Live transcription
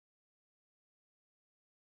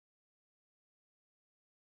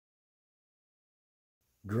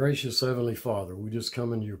Gracious Heavenly Father, we just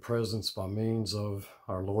come into your presence by means of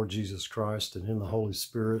our Lord Jesus Christ and in the Holy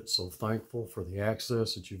Spirit. So thankful for the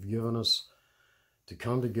access that you've given us to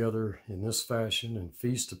come together in this fashion and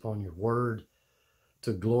feast upon your word,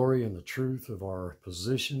 to glory in the truth of our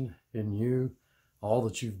position in you, all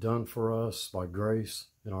that you've done for us by grace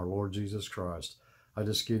in our Lord Jesus Christ. I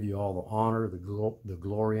just give you all the honor, the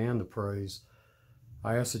glory, and the praise.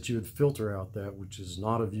 I ask that you would filter out that which is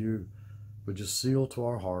not of you, but just seal to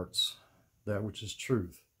our hearts that which is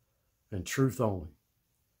truth, and truth only.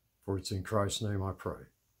 For it's in Christ's name I pray.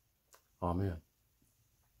 Amen.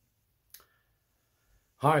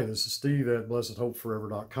 Hi, this is Steve at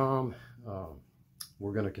blessedhopeforever.com.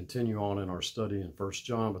 We're going to continue on in our study in 1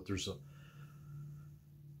 John, but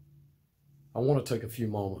I want to take a few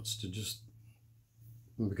moments to just,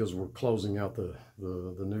 because we're closing out the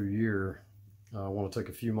new year, I want to take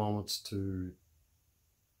a few moments to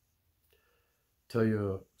tell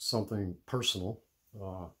you something personal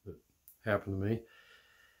that happened to me.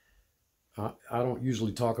 I don't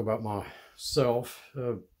usually talk about myself.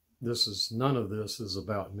 None of this is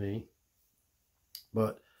about me.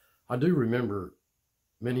 But I do remember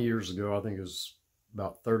many years ago, I think it was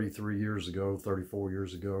about 34 years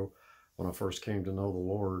ago, when I first came to know the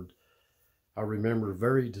Lord, I remember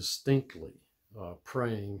very distinctly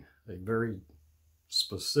praying a very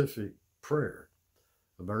specific prayer,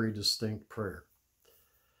 a very distinct prayer.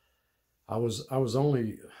 I was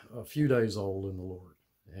only a few days old in the Lord,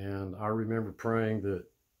 and I remember praying that,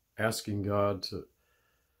 asking God to,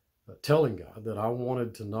 telling God that I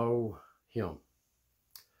wanted to know Him,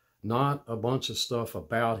 not a bunch of stuff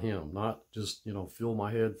about Him, not just, fill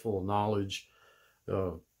my head full of knowledge,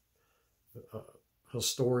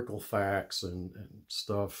 historical facts and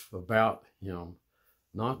stuff about Him,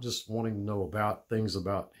 not just wanting to know about things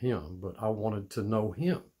about Him, but I wanted to know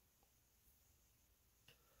Him.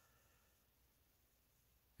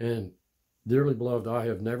 And dearly beloved, I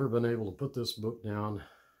have never been able to put this book down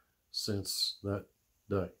since that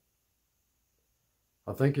day.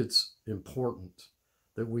 I think it's important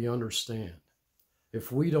that we understand,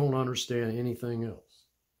 if we don't understand anything else,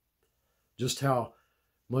 just how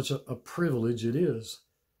much a privilege it is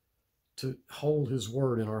to hold His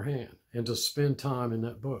word in our hand and to spend time in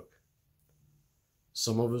that book.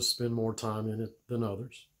 Some of us spend more time in it than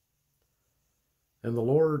others. And the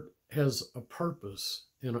Lord has a purpose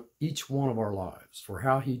in each one of our lives for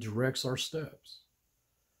how He directs our steps.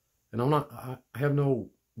 And I have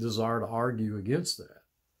no desire to argue against that.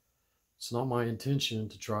 It's not my intention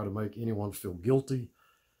to try to make anyone feel guilty.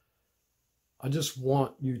 I just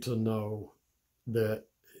want you to know that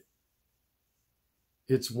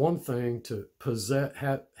it's one thing to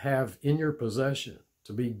have in your possession,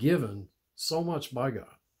 to be given so much by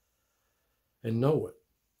God and know it.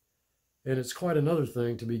 And it's quite another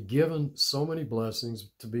thing to be given so many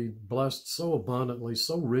blessings, to be blessed so abundantly,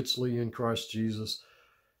 so richly in Christ Jesus,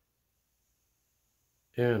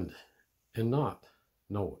 and not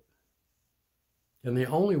know it. And the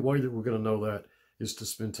only way that we're going to know that is to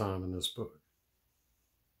spend time in this book.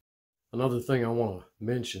 Another thing I want to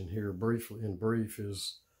mention here in brief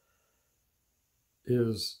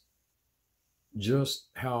is just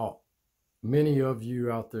how many of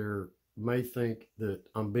you out there may think that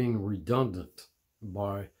I'm being redundant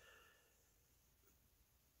by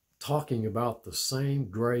talking about the same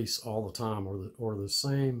grace all the time, or the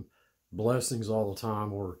same blessings all the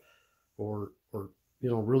time, or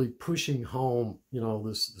really pushing home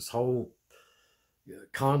this whole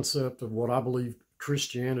concept of what I believe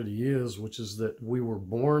Christianity is, which is that we were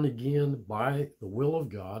born again by the will of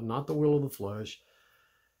God, not the will of the flesh,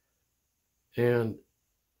 and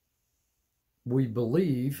we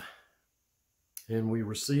believe and we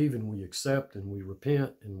receive and we accept and we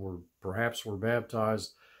repent and perhaps we're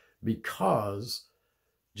baptized because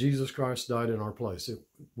Jesus Christ died in our place.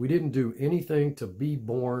 We didn't do anything to be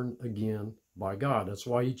born again by God. That's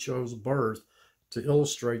why He chose birth, to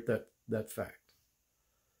illustrate that fact.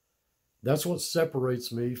 That's what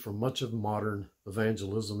separates me from much of modern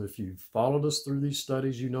evangelism. If you've followed us through these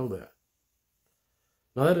studies, you know that.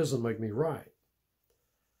 Now, that doesn't make me right.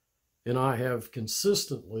 And I have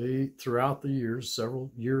consistently, throughout the years,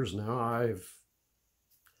 several years now,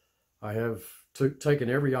 I have taken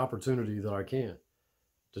every opportunity that I can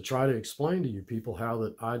to try to explain to you people how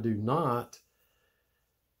that I do not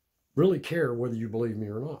really care whether you believe me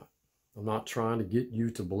or not. I'm not trying to get you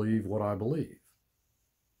to believe what I believe.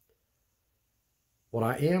 What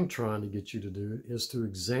I am trying to get you to do is to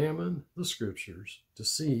examine the scriptures to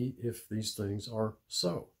see if these things are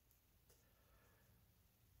so.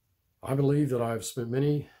 I believe that I've spent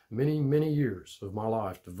many, many, many years of my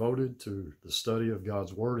life devoted to the study of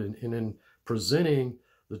God's Word and in presenting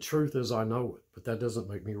the truth as I know it. But that doesn't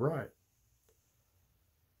make me right.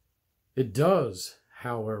 It does,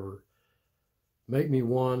 however, make me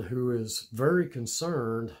one who is very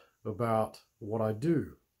concerned about what I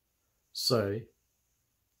do, say,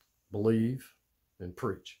 believe, and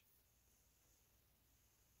preach.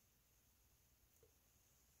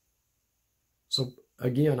 So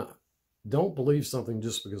again, don't believe something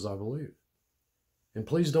just because I believe it. And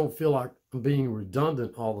please don't feel like I'm being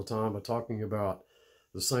redundant all the time by talking about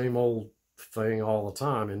the same old thing all the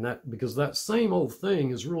time. And that, because that same old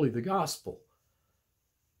thing is really the gospel.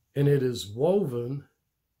 And it is woven,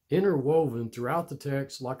 interwoven throughout the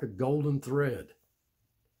text like a golden thread.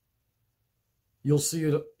 You'll see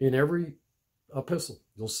it in every epistle.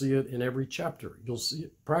 You'll see it in every chapter. You'll see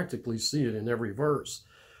it, practically see it in every verse,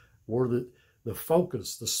 where the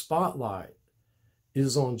focus, the spotlight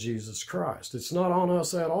is on Jesus Christ. It's not on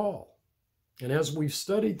us at all. And as we've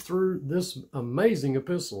studied through this amazing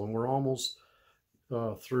epistle, and we're almost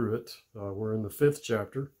through it, we're in the 5th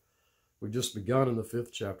chapter. We've just begun in the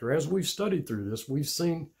 5th chapter. As we've studied through this, we've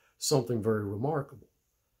seen something very remarkable.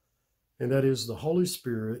 And that is the Holy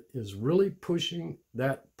Spirit is really pushing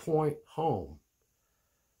that point home,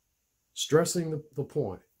 stressing the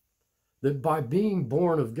point that by being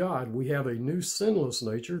born of God, we have a new sinless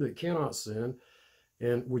nature that cannot sin,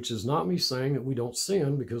 and which is not me saying that we don't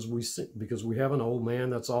sin because we have an old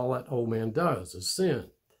man. That's all that old man does is sin.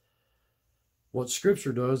 What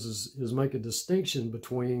Scripture does is make a distinction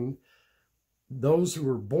between those who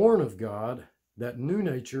are born of God, that new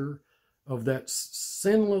nature of that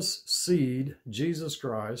sinless seed, Jesus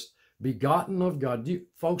Christ, begotten of God.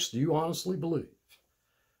 Folks, do you honestly believe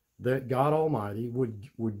that God Almighty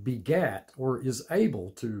would begat or is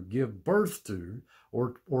able to give birth to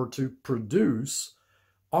or to produce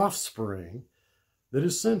offspring that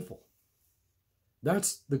is sinful?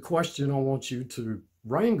 That's the question I want you to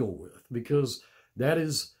wrangle with, because that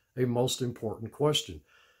is a most important question.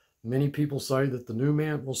 Many people say that the new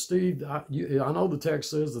man, well, Steve, I know the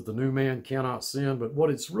text says that the new man cannot sin, but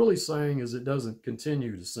what it's really saying is it doesn't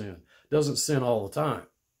continue to sin. It doesn't sin all the time.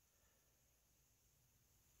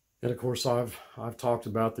 And of course, I've talked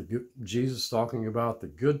about Jesus talking about the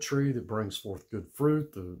good tree that brings forth good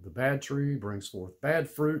fruit, the bad tree brings forth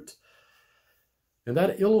bad fruit. And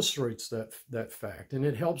that illustrates that fact, and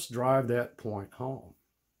it helps drive that point home.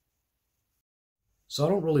 So I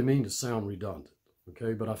don't really mean to sound redundant,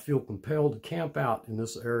 okay, but I feel compelled to camp out in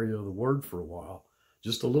this area of the Word for a while,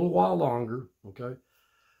 just a little while longer, okay?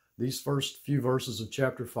 These first few verses of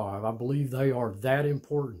chapter 5, I believe they are that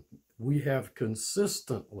important. We have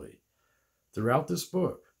consistently, throughout this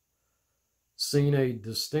book, seen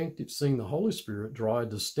the Holy Spirit draw a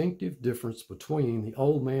distinctive difference between the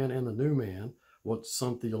old man and the new man, what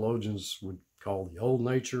some theologians would call the old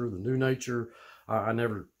nature, the new nature. I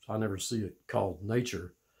never see it called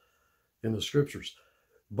nature in the Scriptures.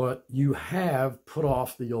 But you have put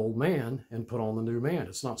off the old man and put on the new man.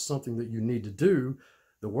 It's not something that you need to do.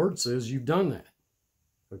 The Word says you've done that,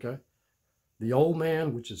 okay? The old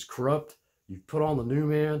man, which is corrupt, you've put on the new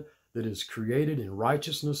man that is created in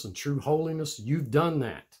righteousness and true holiness. You've done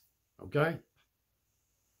that, okay?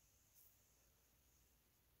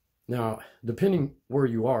 Now, depending where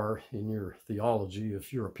you are in your theology,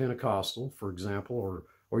 if you're a Pentecostal, for example,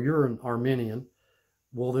 or you're an Arminian,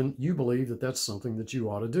 well, then you believe that that's something that you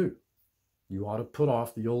ought to do. You ought to put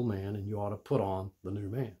off the old man and you ought to put on the new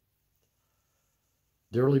man.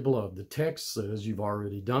 Dearly beloved, the text says you've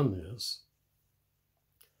already done this.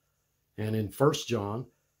 And in 1 John,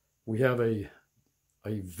 we have a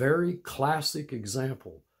very classic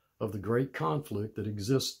example of the great conflict that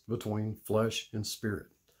exists between flesh and spirit,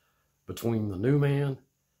 between the new man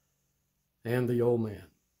and the old man.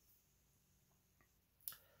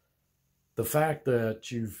 The fact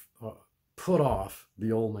that you've put off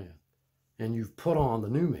the old man and you've put on the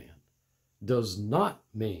new man does not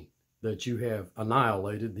mean that you have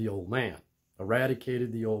annihilated the old man,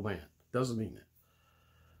 eradicated the old man. Doesn't mean that.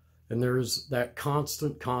 And there is that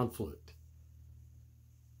constant conflict.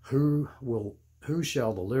 Who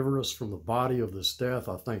shall deliver us from the body of this death?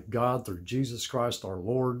 I thank God through Jesus Christ our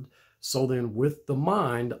Lord. So then with the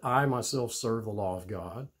mind, I myself serve the law of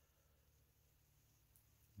God.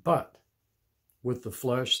 But with the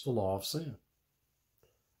flesh, the law of sin.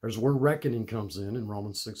 There's where reckoning comes in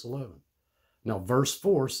Romans 6:11. Now, verse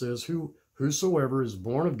 4 says, whosoever is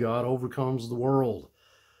born of God overcomes the world.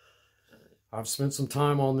 I've spent some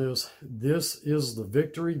time on this. This is the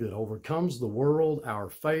victory that overcomes the world, our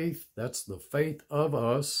faith. That's the faith of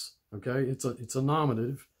us, okay? It's a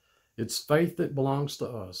nominative. It's faith that belongs to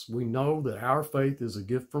us. We know that our faith is a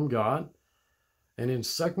gift from God. And in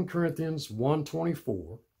 2 Corinthians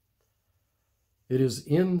 1:24, it is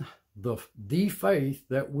in the faith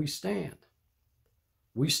that we stand.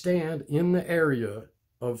 We stand in the area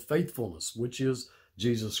of faithfulness, which is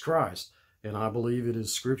Jesus Christ. And I believe it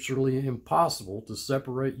is scripturally impossible to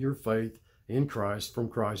separate your faith in Christ from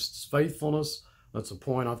Christ's faithfulness. That's a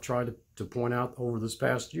point I've tried to point out over this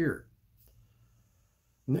past year.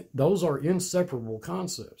 Those are inseparable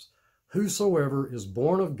concepts. Whosoever is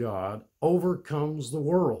born of God overcomes the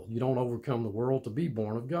world. You don't overcome the world to be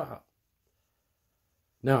born of God.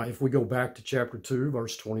 Now, if we go back to chapter 2,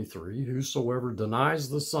 verse 23, whosoever denies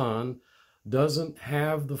the Son doesn't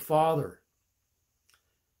have the Father.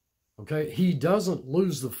 Okay, he doesn't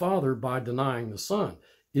lose the Father by denying the Son.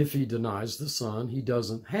 If he denies the Son, he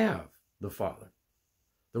doesn't have the Father.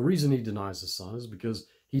 The reason he denies the Son is because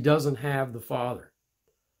he doesn't have the Father.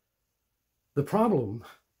 The problem,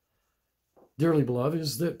 dearly beloved,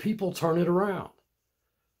 is that people turn it around.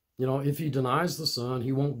 You know, if he denies the Son,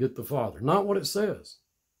 he won't get the Father. Not what it says.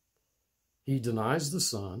 He denies the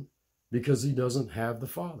Son because he doesn't have the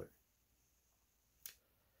Father.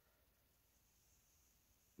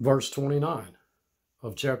 Verse 29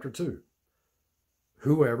 of chapter 2.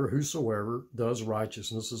 Whosoever does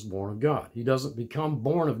righteousness is born of God. He doesn't become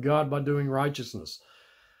born of God by doing righteousness.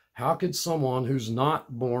 How could someone who's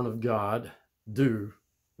not born of God do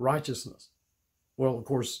righteousness? Well, of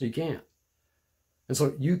course, he can't. And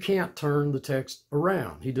so you can't turn the text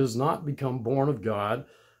around. He does not become born of God,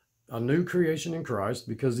 a new creation in Christ,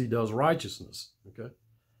 because he does righteousness. Okay?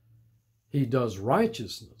 He does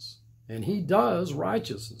righteousness. And he does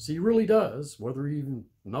righteousness. He really does, whether he even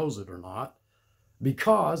knows it or not,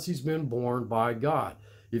 because he's been born by God.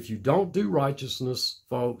 If you don't do righteousness,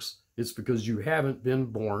 folks, it's because you haven't been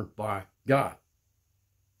born by God.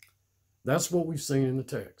 That's what we've seen in the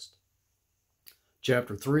text.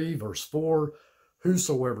 Chapter 3, verse 4,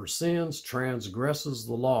 whosoever sins transgresses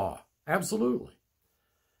the law. Absolutely.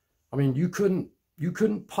 I mean, you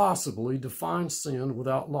couldn't possibly define sin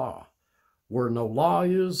without law. Where no law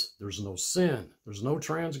is, there's no sin. There's no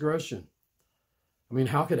transgression. I mean,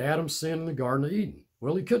 how could Adam sin in the Garden of Eden?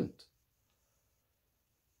 Well, he couldn't.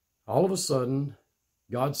 All of a sudden,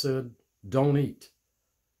 God said, don't eat.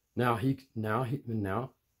 Now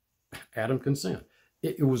Adam can sin.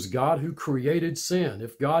 It was God who created sin.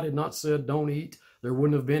 If God had not said don't eat, there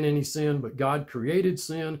wouldn't have been any sin, but God created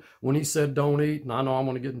sin when he said don't eat, and I know I'm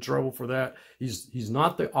going to get in trouble for that. He's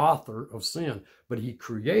not the author of sin, but he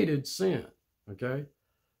created sin, okay?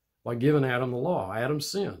 By giving Adam the law. Adam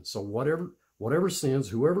sinned. So whoever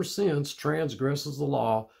sins transgresses the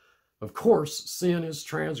law. Of course, sin is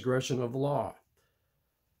transgression of the law.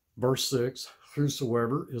 Verse 6,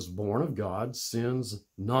 whosoever is born of God sins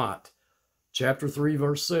not. Chapter 3,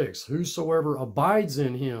 verse 6, whosoever abides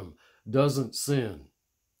in him doesn't sin.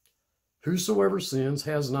 Whosoever sins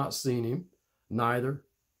has not seen him, neither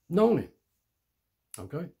known him.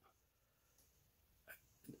 Okay?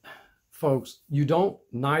 Folks, you don't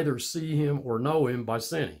neither see him or know him by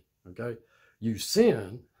sinning. Okay? You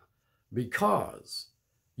sin because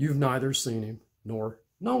you've neither seen him nor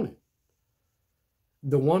known him.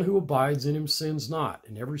 The one who abides in him sins not.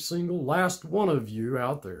 And every single last one of you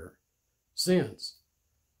out there sins.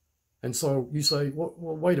 And so you say, well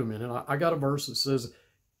wait a minute. I got a verse that says,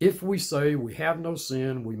 if we say we have no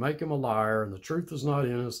sin, we make him a liar, and the truth is not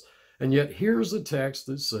in us. And yet here's a text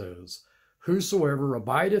that says, whosoever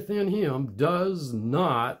abideth in him does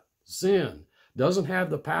not sin. Doesn't have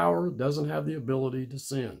the power, doesn't have the ability to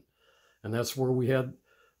sin. And that's where we had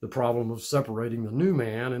the problem of separating the new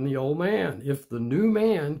man and the old man. If the new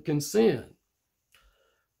man can sin,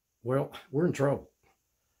 well, we're in trouble.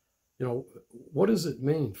 You know, what does it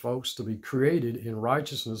mean, folks, to be created in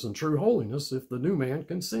righteousness and true holiness if the new man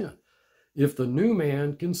can sin? If the new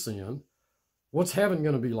man can sin, what's heaven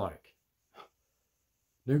going to be like?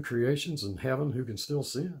 New creations in heaven who can still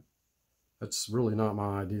sin? That's really not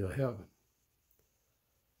my idea of heaven.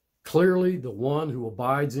 Clearly, the one who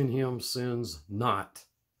abides in him sins not.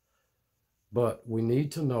 But we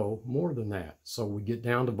need to know more than that. So we get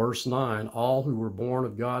down to verse 9. All who were born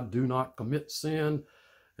of God do not commit sin.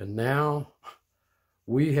 And now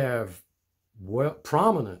we have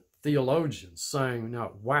prominent theologians saying,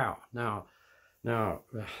 now, wow, now,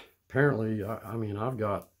 apparently, I've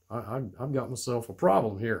got myself a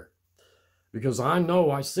problem here, because I know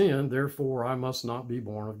I sinned, therefore I must not be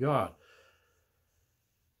born of God.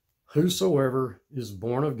 Whosoever is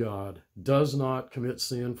born of God does not commit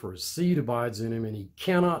sin, for his seed abides in him, and he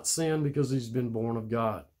cannot sin because he's been born of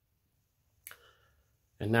God.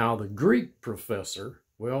 And now the Greek professor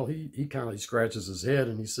Well, he kind of scratches his head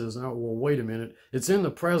and he says, "Oh, well, wait a minute. It's in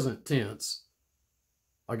the present tense.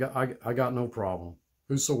 I got no problem.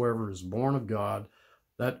 Whosoever is born of God,"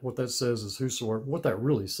 what that says is whosoever. What that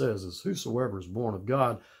really says is whosoever is born of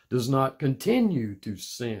God does not continue to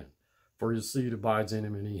sin, for his seed abides in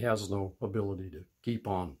him, and he has no ability to keep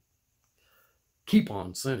on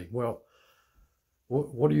sinning. Well,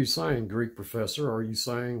 what are you saying, Greek professor? Are you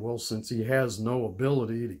saying, well, since he has no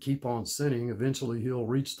ability to keep on sinning, eventually he'll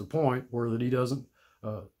reach the point where that he doesn't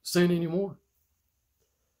sin anymore?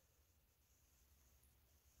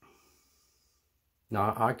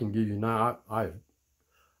 Now, I can give you now.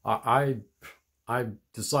 I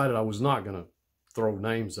decided I was not going to throw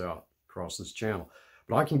names out across this channel,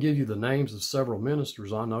 but I can give you the names of several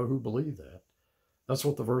ministers I know who believe that. That's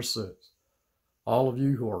what the verse says. All of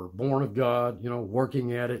you who are born of God,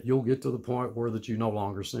 working at it, you'll get to the point where that you no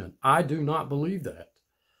longer sin. I do not believe that.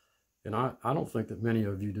 And I don't think that many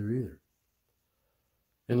of you do either.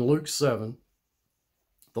 In Luke 7,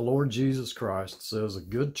 the Lord Jesus Christ says a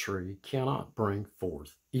good tree cannot bring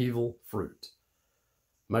forth evil fruit.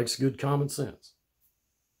 Makes good common sense.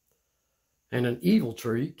 And an evil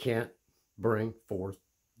tree can't bring forth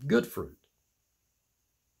good fruit.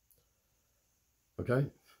 Okay?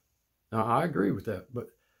 Now, I agree with that, but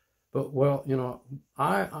well,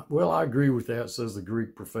 I agree with that, says the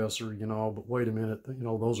Greek professor, but wait a minute,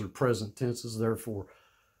 those are present tenses, therefore,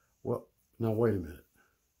 well, now wait a minute.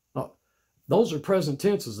 Those are present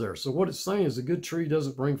tenses there. So what it's saying is a good tree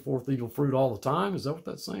doesn't bring forth evil fruit all the time. Is that what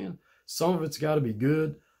that's saying? Some of it's got to be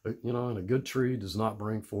good, and a good tree does not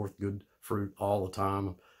bring forth good fruit all the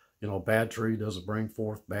time. A bad tree doesn't bring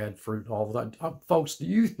forth bad fruit all the time. Folks, do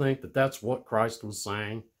you think that that's what Christ was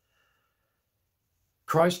saying?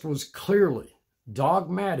 Christ was clearly,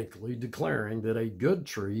 dogmatically declaring that a good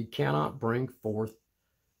tree cannot bring forth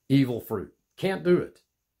evil fruit. Can't do it.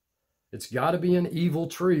 It's got to be an evil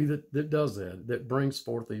tree that does that brings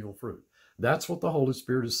forth evil fruit. That's what the Holy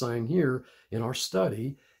Spirit is saying here in our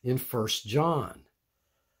study in 1 John.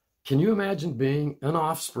 Can you imagine being an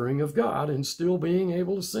offspring of God and still being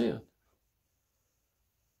able to sin?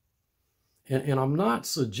 And I'm not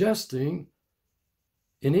suggesting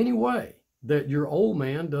in any way that your old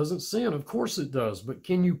man doesn't sin. Of course it does. But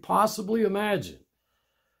can you possibly imagine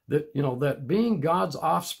that, that being God's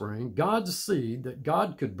offspring, God's seed, that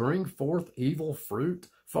God could bring forth evil fruit?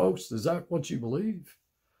 Folks, is that what you believe?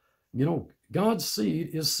 God's seed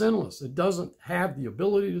is sinless. It doesn't have the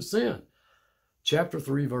ability to sin. Chapter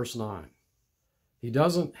 3, verse 9. He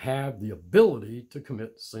doesn't have the ability to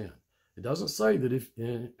commit sin. It doesn't say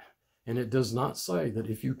that and it does not say that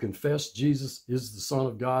if you confess Jesus is the Son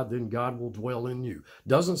of God, then God will dwell in you.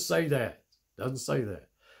 Doesn't say that. Doesn't say that.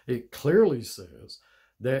 It clearly says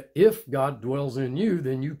that if God dwells in you,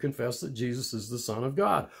 then you confess that Jesus is the Son of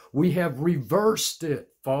God. We have reversed it,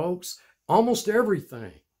 folks. Almost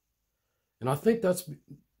everything. And I think that's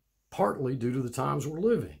partly due to the times we're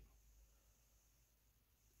living.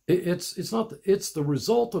 It's the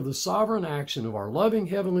result of the sovereign action of our loving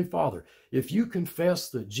Heavenly Father. If you confess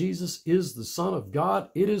that Jesus is the Son of God,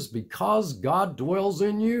 it is because God dwells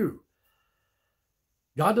in you.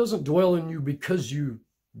 God doesn't dwell in you because you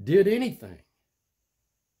did anything.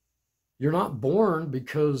 You're not born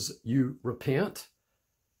because you repent.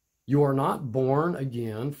 You are not born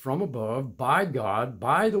again from above by God,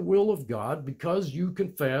 by the will of God, because you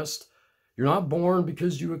confessed. You're not born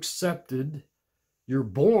because you accepted. You're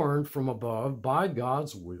born from above by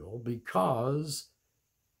God's will because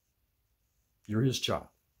you're his child.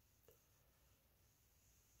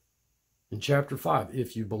 In chapter 5,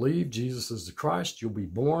 if you believe Jesus is the Christ, you'll be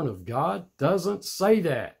born of God. Doesn't say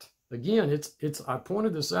that. Again, I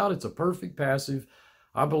pointed this out. It's a perfect passive.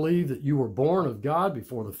 I believe that you were born of God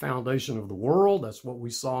before the foundation of the world. That's what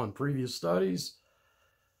we saw in previous studies.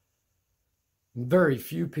 Very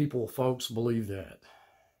few people, folks, believe that.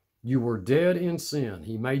 You were dead in sin.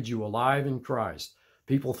 He made you alive in Christ.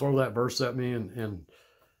 People throw that verse at me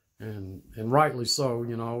and rightly so.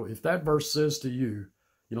 If that verse says to you,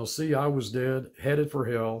 see, I was dead, headed for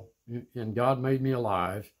hell, and God made me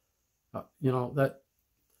alive, that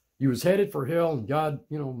you was headed for hell and God,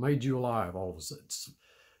 made you alive all of a sudden.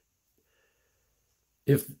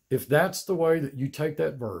 If that's the way that you take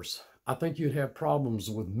that verse, I think you'd have problems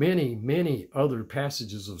with many, many other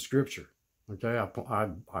passages of Scripture. Okay,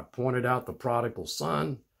 I pointed out the prodigal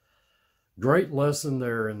son. Great lesson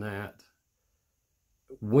there in that.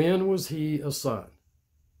 When was he a son?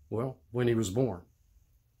 Well, when he was born.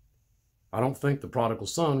 I don't think the prodigal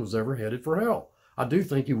son was ever headed for hell. I do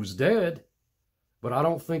think he was dead, but I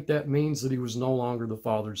don't think that means that he was no longer the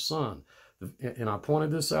Father's son. and I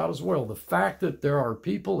pointed this out as well, the fact that there are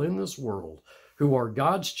people in this world who are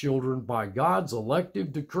God's children by God's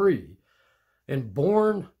elective decree and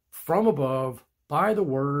born from above by the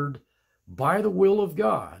word, by the will of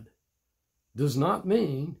God, does not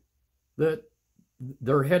mean that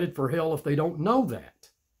they're headed for hell if they don't know that.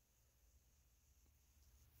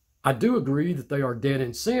 I do agree that they are dead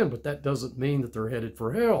in sin, but that doesn't mean that they're headed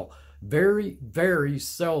for hell. Very, very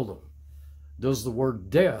seldom does the word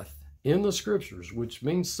death in the scriptures, which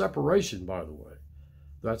means separation, by the way.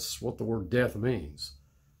 That's what the word death means.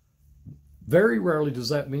 Very rarely does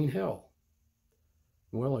that mean hell.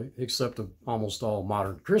 Well, except of almost all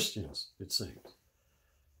modern Christians, it seems.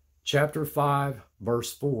 Chapter 5,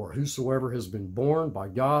 verse 4, whosoever has been born by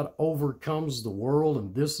God overcomes the world,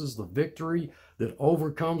 and this is the victory that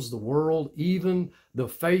overcomes the world, even the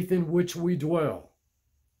faith in which we dwell.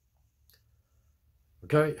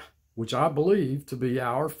 Okay, which I believe to be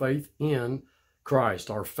our faith in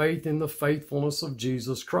Christ, our faith in the faithfulness of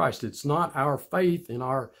Jesus Christ. It's not our faith in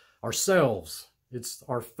ourselves. It's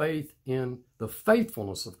our faith in the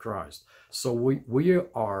faithfulness of Christ. So we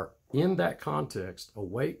are, in that context,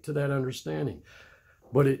 awake to that understanding.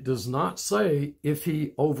 But it does not say if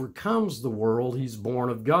he overcomes the world, he's born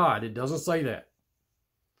of God. It doesn't say that.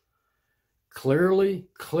 Clearly,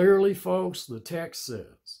 folks, the text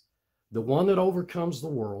says, the one that overcomes the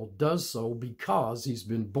world does so because he's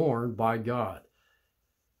been born by God.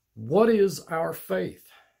 What is our faith?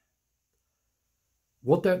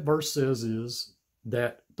 What that verse says is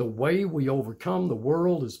that the way we overcome the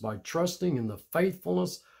world is by trusting in the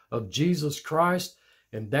faithfulness of Jesus Christ,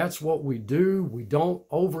 and that's what we do. We don't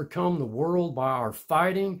overcome the world by our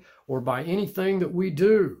fighting or by anything that we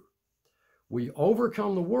do. We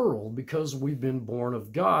overcome the world because we've been born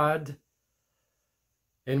of God,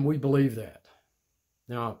 and we believe that.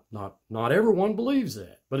 Now, not everyone believes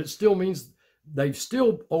that, but it still means they've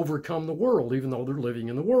still overcome the world, even though they're living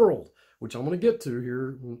in the world, which I'm going to get to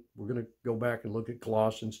here. We're going to go back and look at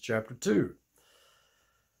Colossians chapter 2.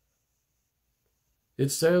 It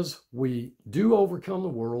says we do overcome the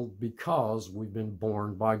world because we've been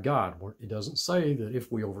born by God. It doesn't say that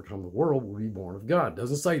if we overcome the world, we'll be born of God. It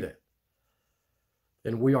doesn't say that.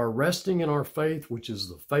 And we are resting in our faith, which is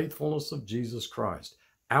the faithfulness of Jesus Christ.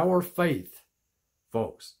 Our faith,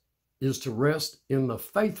 folks, is to rest in the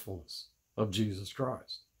faithfulness of Jesus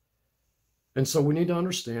Christ. And so we need to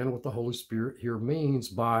understand what the Holy Spirit here means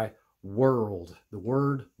by world. The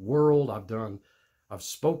word world, I've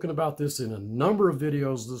spoken about this in a number of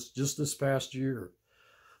videos just this past year.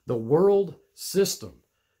 The world system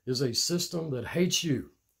is a system that hates you.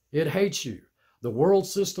 It hates you. The world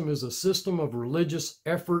system is a system of religious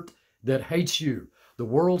effort that hates you. The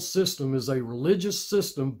world system is a religious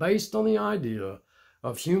system based on the idea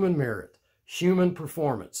of human merit, human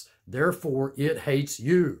performance. Therefore, it hates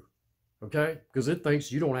you, okay? Because it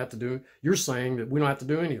thinks you don't have to do, you're saying that we don't have to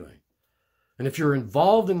do anything. And if you're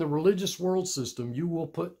involved in the religious world system, you will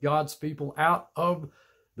put God's people out of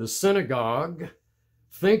the synagogue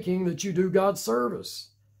thinking that you do God's service.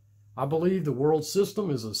 I believe the world system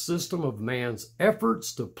is a system of man's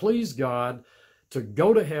efforts to please God, to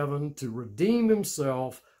go to heaven, to redeem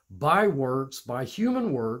himself by works, by human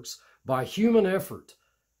effort.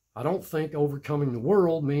 I don't think overcoming the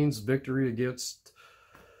world means victory against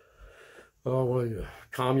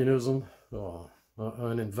communism,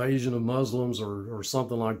 an invasion of Muslims or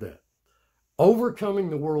something like that. Overcoming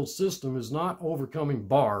the world system is not overcoming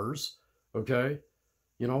bars, okay?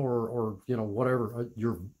 Or whatever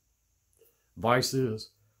your vice is.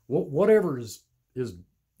 Whatever is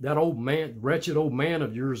that old man, wretched old man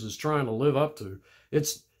of yours is trying to live up to.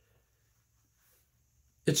 It's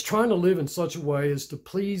trying to live in such a way as to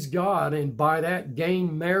please God and by that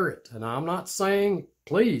gain merit. And I'm not saying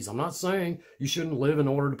you shouldn't live in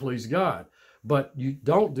order to please God. But you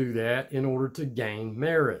don't do that in order to gain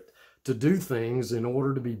merit, to do things in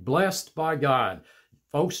order to be blessed by God.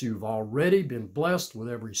 Folks, you've already been blessed with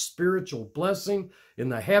every spiritual blessing in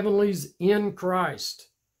the heavenlies in Christ.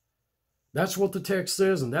 That's what the text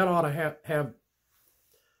says, and that ought to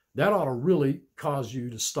that ought to really cause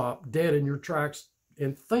you to stop dead in your tracks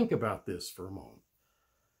and think about this for a moment.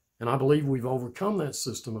 And I believe we've overcome that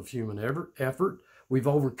system of human effort. We've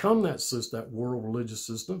overcome that world religious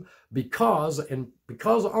system because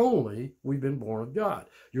only we've been born of God.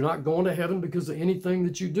 You're not going to heaven because of anything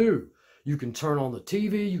that you do. You can turn on the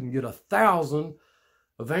TV, you can get 1,000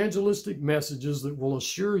 evangelistic messages that will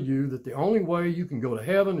assure you that the only way you can go to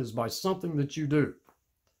heaven is by something that you do.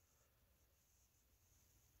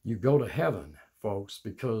 You go to heaven, folks,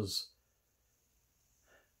 because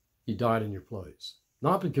he died in your place.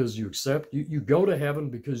 Not because you accept, you go to heaven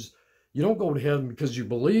because You don't go to heaven because you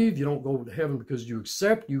believe. You don't go to heaven because you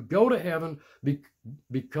accept. You go to heaven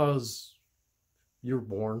because you're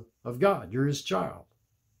born of God. You're his child.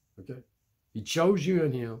 Okay? He chose you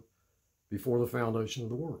in him before the foundation of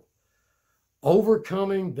the world.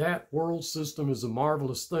 Overcoming that world system is a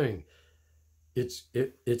marvelous thing.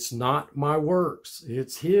 It's not my works.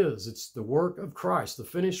 It's his. It's the work of Christ, the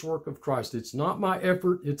finished work of Christ. It's not my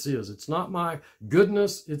effort. It's his. It's not my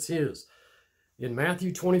goodness. It's his. In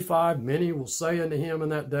Matthew 25, many will say unto him in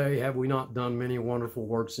that day, have we not done many wonderful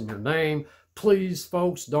works in your name? Please,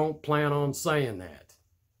 folks, don't plan on saying that.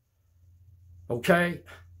 Okay?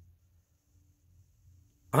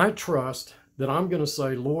 I trust that I'm going to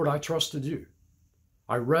say, Lord, I trusted you.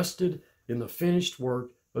 I rested in the finished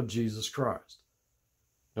work of Jesus Christ.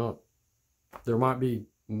 Now, there might be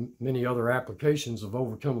many other applications of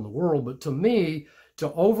overcoming the world, but to me,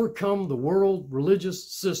 to overcome the world religious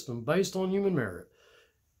system based on human merit,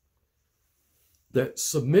 that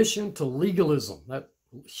submission to legalism, that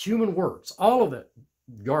human works, all of that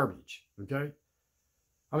garbage, okay?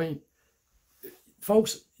 I mean,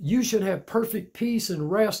 folks, you should have perfect peace and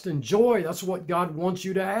rest and joy. That's what God wants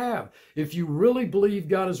you to have. If you really believe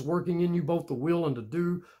God is working in you both the will and to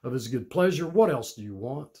do of his good pleasure, what else do you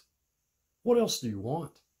want? What else do you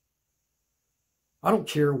want? I don't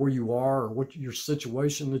care where you are or what your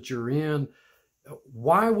situation that you're in.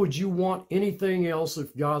 Why would you want anything else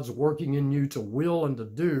if God's working in you to will and to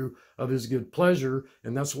do of his good pleasure?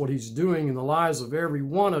 And that's what he's doing in the lives of every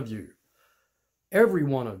one of you. Every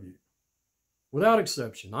one of you. Without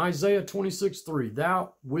exception. Isaiah 26:3,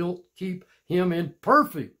 thou wilt keep him in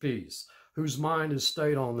perfect peace, whose mind is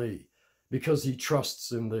stayed on thee, because he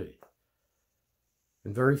trusts in thee.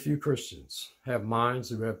 And very few Christians have minds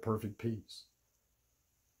who have perfect peace.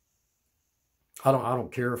 I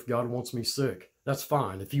don't care if God wants me sick. That's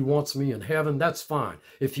fine. If he wants me in heaven, that's fine.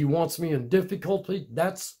 If he wants me in difficulty,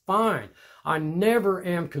 that's fine. I never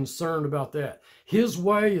am concerned about that. His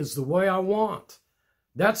way is the way I want.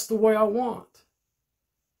 That's the way I want.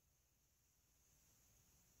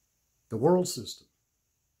 The world system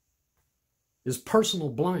is personal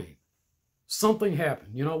blame. Something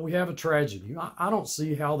happened. You know, we have a tragedy. I don't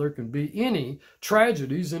see how there can be any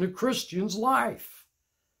tragedies in a Christian's life.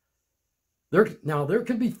 Now, there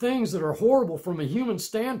can be things that are horrible from a human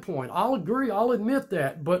standpoint. I'll agree. I'll admit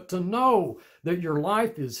that. But to know that your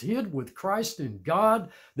life is hid with Christ in God,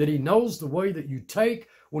 that he knows the way that you take,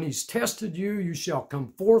 when he's tested you, you shall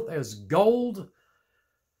come forth as gold,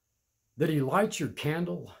 that he lights your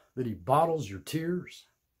candle, that he bottles your tears.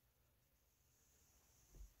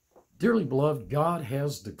 Dearly beloved, God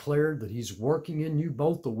has declared that he's working in you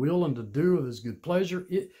both the will and to do of his good pleasure.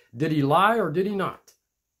 Did he lie or did he not?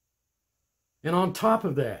 And on top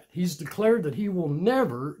of that, he's declared that he will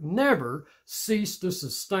never, never cease to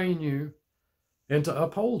sustain you and to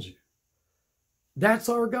uphold you. That's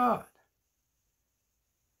our God.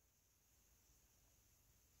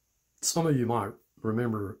 Some of you might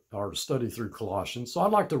remember our study through Colossians. So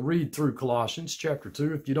I'd like to read through Colossians chapter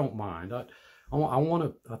 2, if you don't mind. I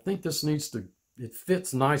think this it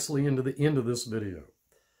fits nicely into the end of this video.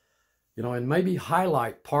 You know, and maybe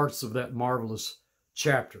highlight parts of that marvelous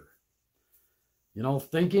chapter. You know,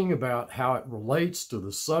 thinking about how it relates to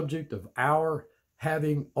the subject of our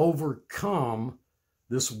having overcome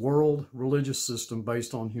this world religious system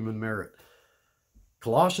based on human merit.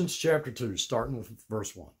 Colossians chapter 2, starting with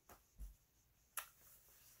verse 1.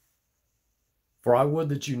 For I would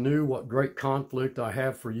that you knew what great conflict I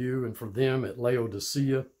have for you and for them at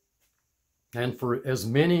Laodicea, and for as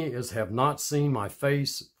many as have not seen my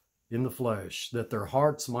face in the flesh, that their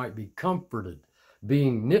hearts might be comforted,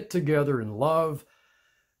 being knit together in love,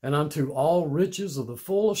 and unto all riches of the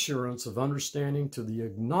full assurance of understanding, to the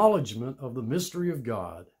acknowledgement of the mystery of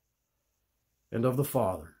God, and of the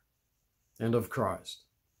Father, and of Christ,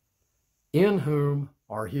 in whom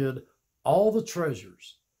are hid all the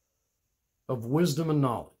treasures of wisdom and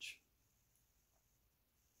knowledge.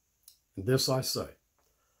 And this I say,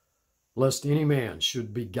 lest any man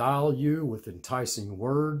should beguile you with enticing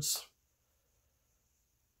words.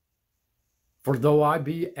 For though I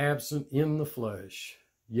be absent in the flesh,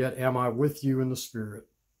 yet am I with you in the Spirit,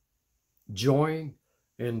 joying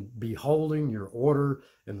and beholding your order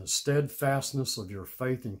in the steadfastness of your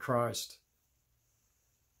faith in Christ.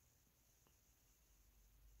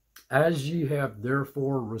 As ye have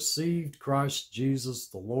therefore received Christ Jesus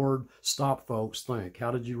the Lord. Stop, folks, think.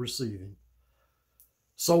 How did you receive him?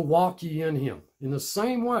 So walk ye in him in the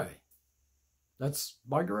same way. That's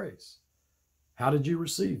by grace. How did you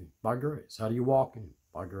receive him? By grace. How do you walk in him?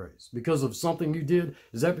 By grace. Because of something you did?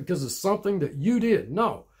 Is that because of something that you did?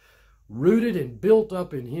 No. rooted and built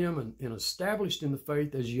up in him and established in the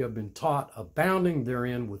faith as ye have been taught, abounding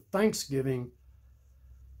therein with thanksgiving.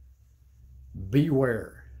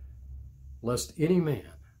 Beware, lest any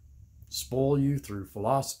man spoil you through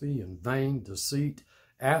philosophy and vain deceit,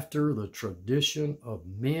 after the tradition of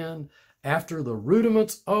men, after the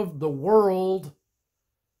rudiments of the world,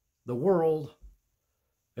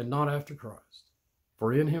 and not after Christ.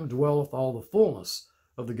 For in him dwelleth all the fullness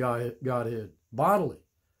of the Godhead bodily,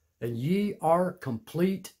 and ye are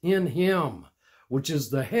complete in him, which is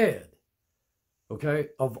the head, okay,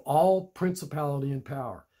 of all principality and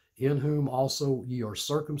power, in whom also ye are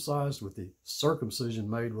circumcised with the circumcision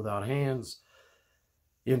made without hands,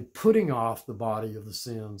 in putting off the body of the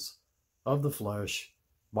sins of the flesh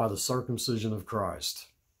by the circumcision of Christ,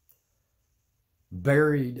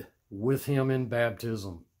 buried with him in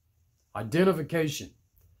baptism, identification,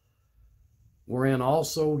 wherein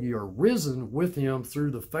also ye are risen with him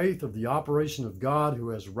through the faith of the operation of God, who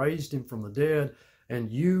has raised him from the dead,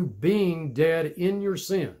 and you being dead in your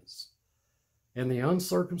sins and the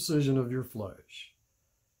uncircumcision of your flesh,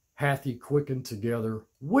 hath he quickened together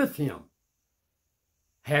with him,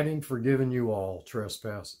 having forgiven you all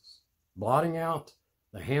trespasses, blotting out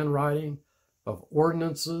the handwriting of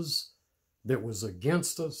ordinances that was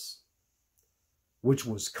against us, which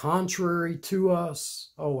was contrary to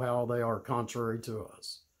us. Oh, how they are contrary to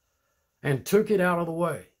us. And took it out of the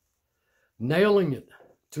way, nailing it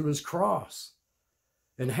to his cross,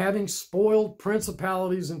 and having spoiled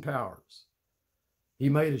principalities and powers, he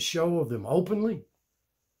made a show of them openly,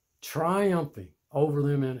 triumphing over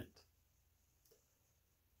them in it.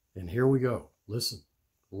 And here we go. Listen.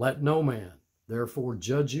 Let no man therefore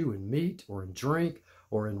judge you in meat or in drink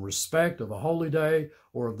or in respect of a holy day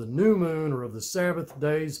or of the new moon or of the Sabbath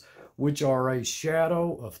days, which are a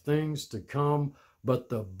shadow of things to come, but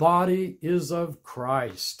the body is of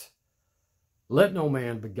Christ. Let no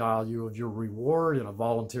man beguile you of your reward in a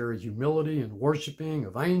voluntary humility and worshiping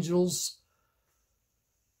of angels,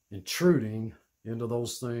 intruding into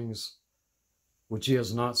those things which he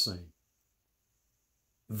has not seen,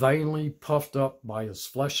 vainly puffed up by his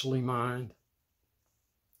fleshly mind,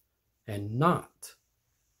 and not,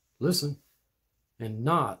 listen, and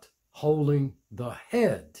not holding the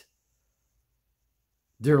head,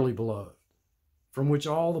 dearly beloved, from which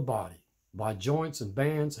all the body, by joints and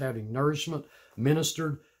bands, having nourishment,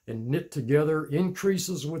 ministered and knit together,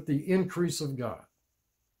 increases with the increase of God.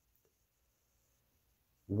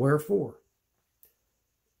 Wherefore,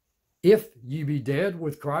 if ye be dead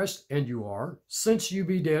with Christ, and you are, since you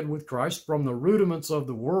be dead with Christ from the rudiments of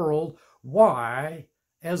the world, why,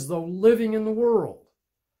 as though living in the world,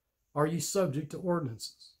 are ye subject to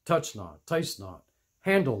ordinances? Touch not, taste not,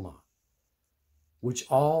 handle not, which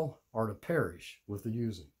all are to perish with the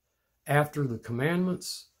using, after the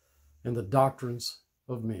commandments and the doctrines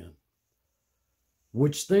of men,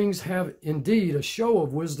 which things have indeed a show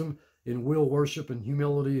of wisdom in will worship and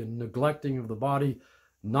humility and neglecting of the body,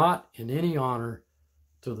 not in any honor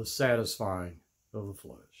to the satisfying of the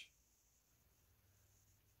flesh.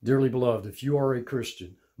 Dearly beloved, if you are a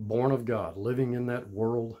Christian, born of God, living in that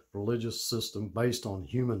world religious system based on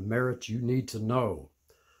human merit, you need to know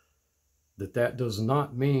that that does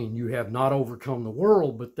not mean you have not overcome the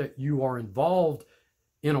world, but that you are involved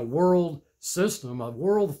in a world system, a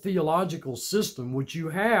world theological system, which you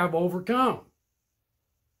have overcome.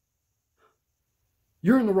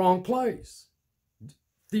 You're in the wrong place,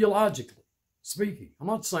 theologically speaking. I'm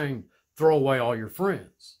not saying throw away all your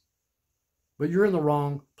friends, but you're in the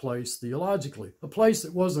wrong place theologically. A place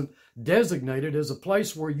that wasn't designated as a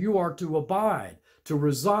place where you are to abide, to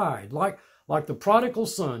reside. Like the prodigal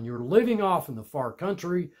son, you're living off in the far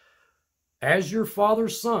country as your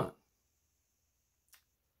father's son.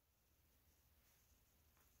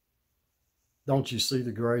 Don't you see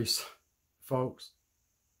the grace, folks?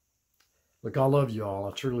 Look, I love you all.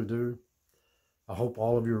 I truly do. I hope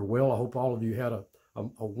all of you are well. I hope all of you had a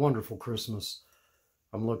wonderful Christmas.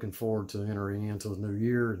 I'm looking forward to entering into the new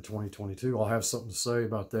year in 2022. I'll have something to say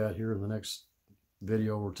about that here in the next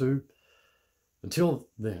video or two. Until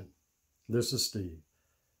then, this is Steve.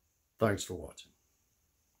 Thanks for watching.